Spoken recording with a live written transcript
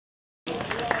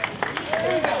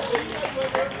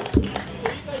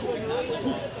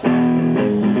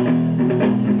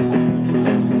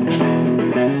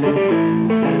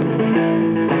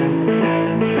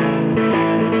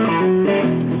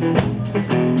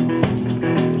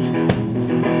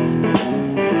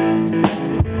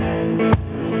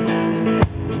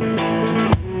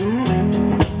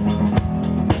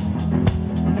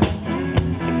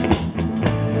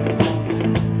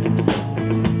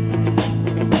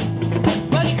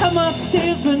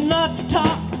upstairs but not to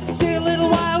talk. Stay a little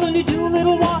while and you do a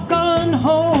little walk on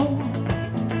home.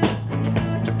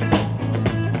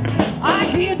 I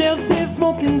hear downstairs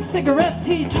smoking cigarettes,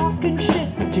 hear you talking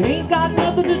shit, but you ain't got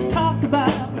nothing to talk about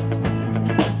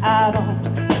at all.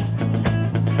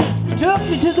 You took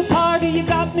me to the party, you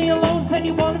got me alone, said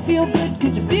you wanna feel good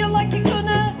cause you feel like you're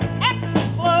gonna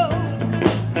explode.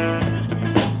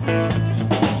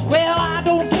 Well, I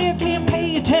don't care, can't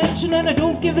pay attention, and I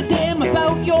don't give a damn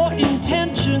about your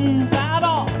intentions at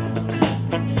all.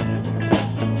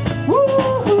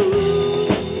 Woo-hoo.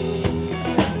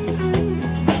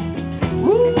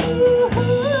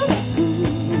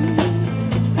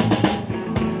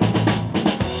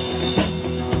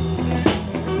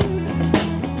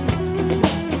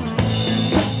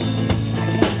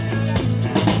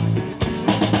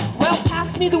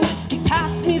 Pass me the whiskey,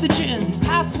 pass me the gin,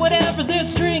 pass whatever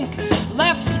there's drink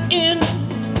left in.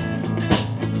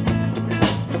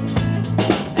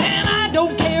 And I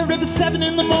don't care if it's 7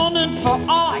 in the morning, for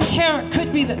all I care it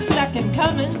could be the second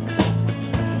coming.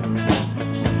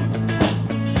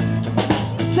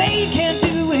 Say you can't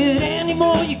do it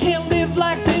anymore, you can't live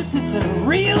like this, it's a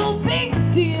real